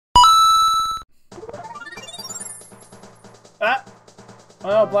Ah!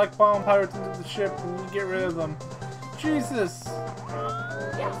 Oh, black bomb pirates into the ship. We need to get rid of them. Jesus! Am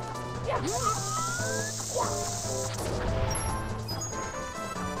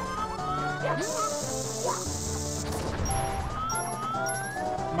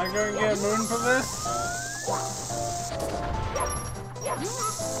I going to get a moon for this?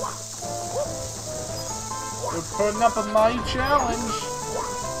 You're putting up a mighty challenge.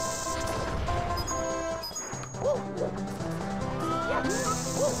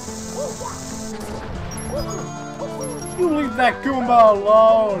 You leave that Goomba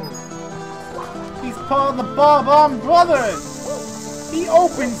alone! He's part of the Bob-omb Brothers! He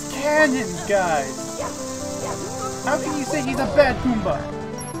opens cannons, guys! How can you say he's a bad Goomba?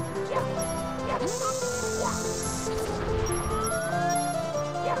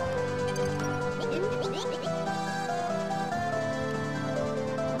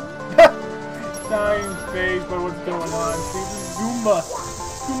 Dying phase by what's going on. See, this is Goomba.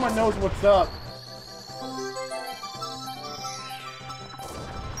 Goomba knows what's up.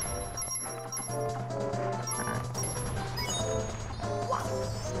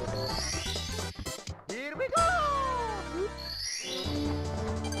 Here we go!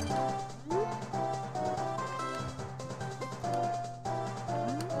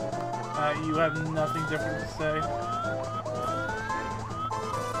 You have nothing different to say.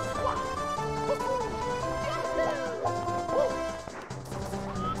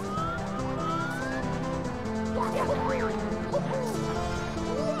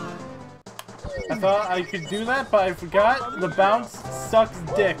 I thought I could do that, but I forgot the bounce sucks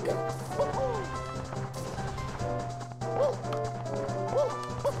dick.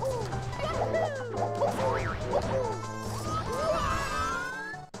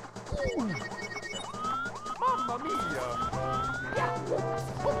 Mamma mia!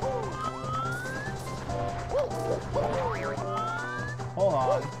 Hold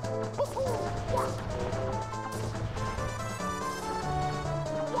on.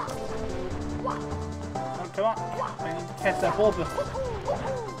 Oh, come on. I need to catch that bulb.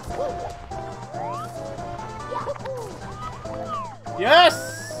 Yes!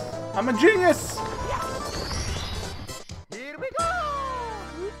 I'm a genius! Here we go!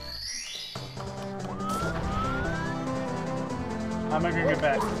 How am I gonna get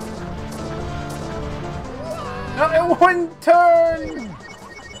back? No, it wouldn't turn!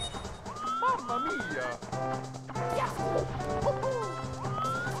 Mamma mia!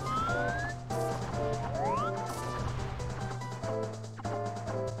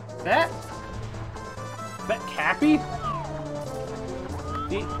 Is that Cappy?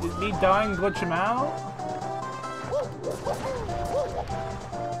 Did me dying glitch him out?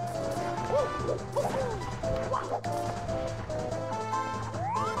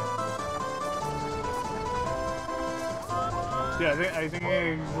 Yeah, I think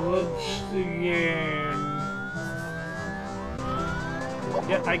I glitched again.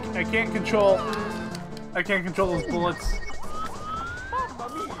 Yeah, I can't control. I can't control those bullets. Mamma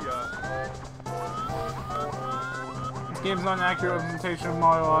mia! This game's not an accurate representation of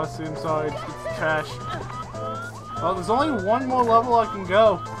Mario Odyssey. I'm sorry, it's trash. Well, there's only one more level I can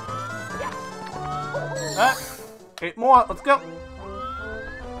go. Ah, 8 more. Let's go.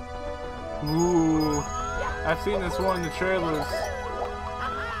 Ooh. I've seen this one in the trailers.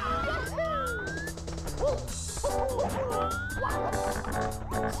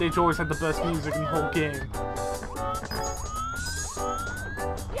 Stage always had the best music in the whole game.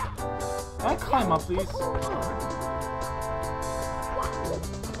 Can I climb up these?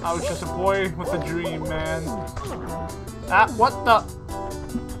 I was just a boy with a dream, man. Ah, what the?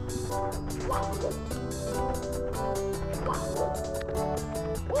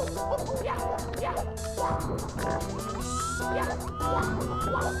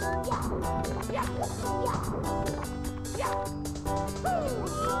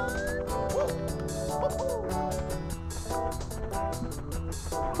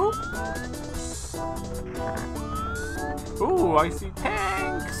 Ooh, I see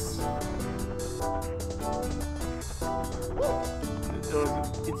tanks!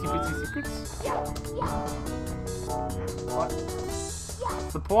 Itsy bitsy secrets? What?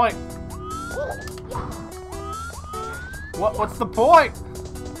 What's the point? What's the point?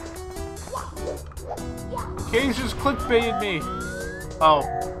 Cage just clickbaited me. Oh.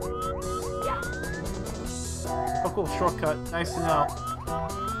 Oh cool, shortcut. Nice to know.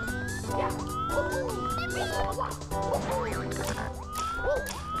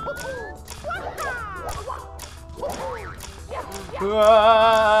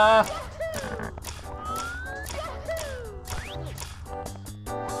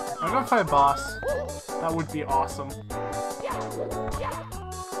 I'm gonna fight a boss. That would be awesome.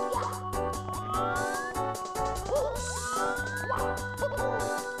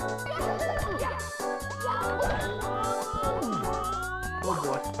 Oh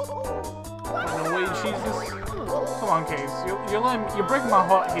boy. No way, Jesus. Come on, Case. You're breaking my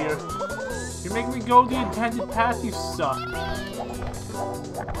heart here. You're making me go the intended path, you suck.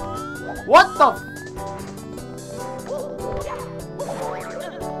 What the?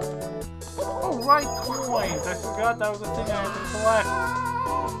 Oh, right, coins. I forgot that was a thing I had to collect.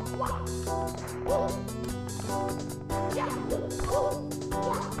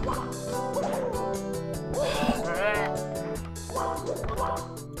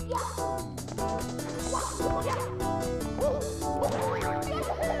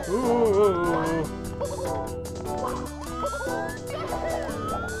 Ooh.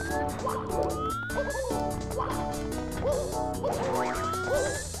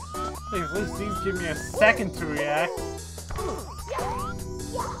 Hey, at least these give me a second to react.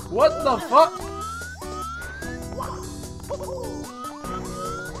 What the fuck?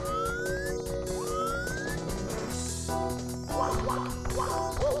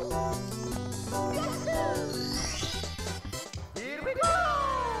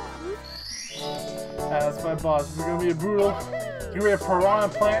 That's my boss. This is gonna be a brutal. It's gonna be a piranha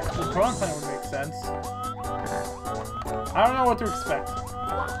plant. The piranha plant would make sense. I don't know what to expect.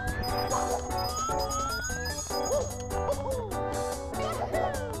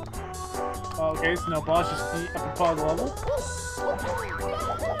 Okay, so no boss, just the upper part of the level.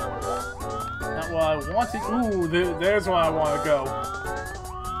 Not what I wanted. Ooh, there's where I want to go.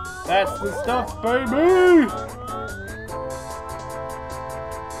 That's the stuff, baby!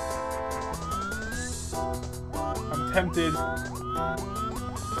 I'm tempted.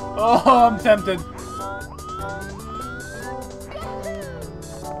 Oh, I'm tempted.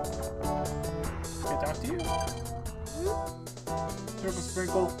 Can I talk to you? Circle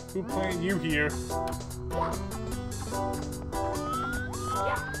Sprinkle, who playing you here?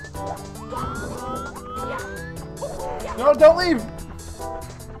 No, don't leave!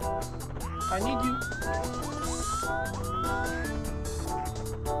 I need you.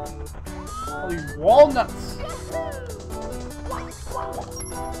 All these walnuts!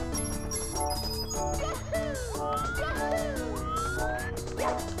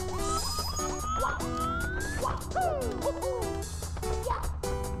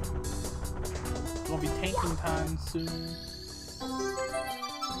 Gonna be tanking time soon.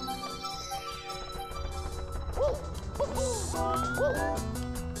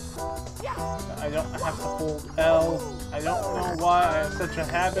 I don't have to hold L. I don't know why I have such a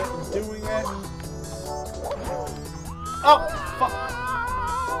habit of doing it. Oh, fuck!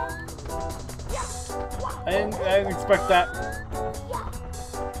 I didn't expect that.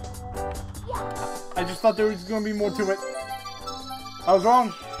 I just thought there was gonna be more to it. I was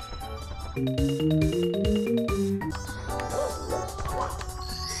wrong. Here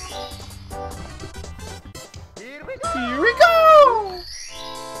we go!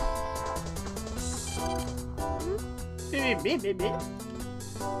 Here we go!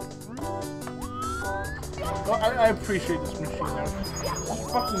 Well, I appreciate this machine though. Who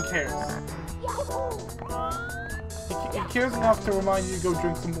fucking cares? He cares enough to remind you to go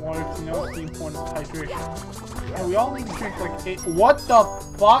drink some water because he knows the importance of hydration. And we all need to drink like 8. What the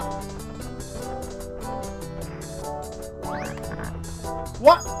fuck?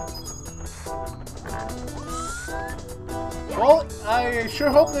 What? Well, I sure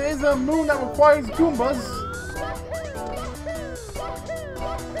hope there is a moon that requires Goombas.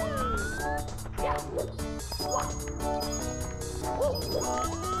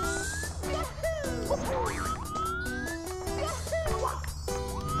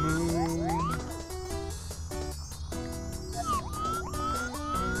 Moon.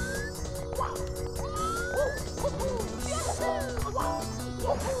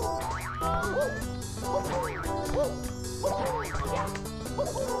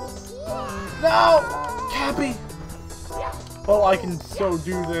 No! Cappy! Oh, I can so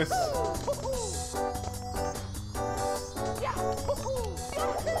do this.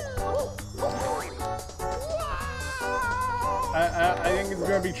 I think it's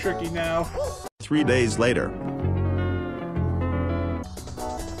gonna be tricky now. 3 days later.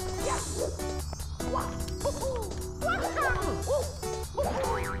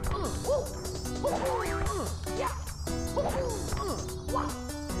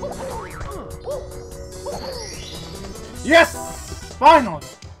 Yes! Finally!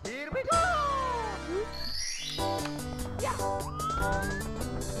 Here we go!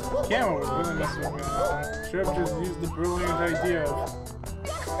 Camera was really messing with me on that one. Should have just used the brilliant idea of...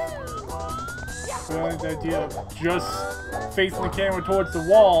 But I like the idea of just facing the camera towards the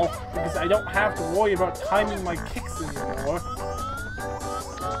wall because I don't have to worry about timing my kicks anymore.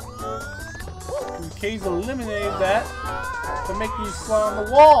 K's eliminated that to make you slow on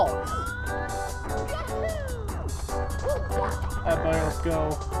the wall. Alright, buddy, let's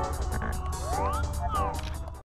go.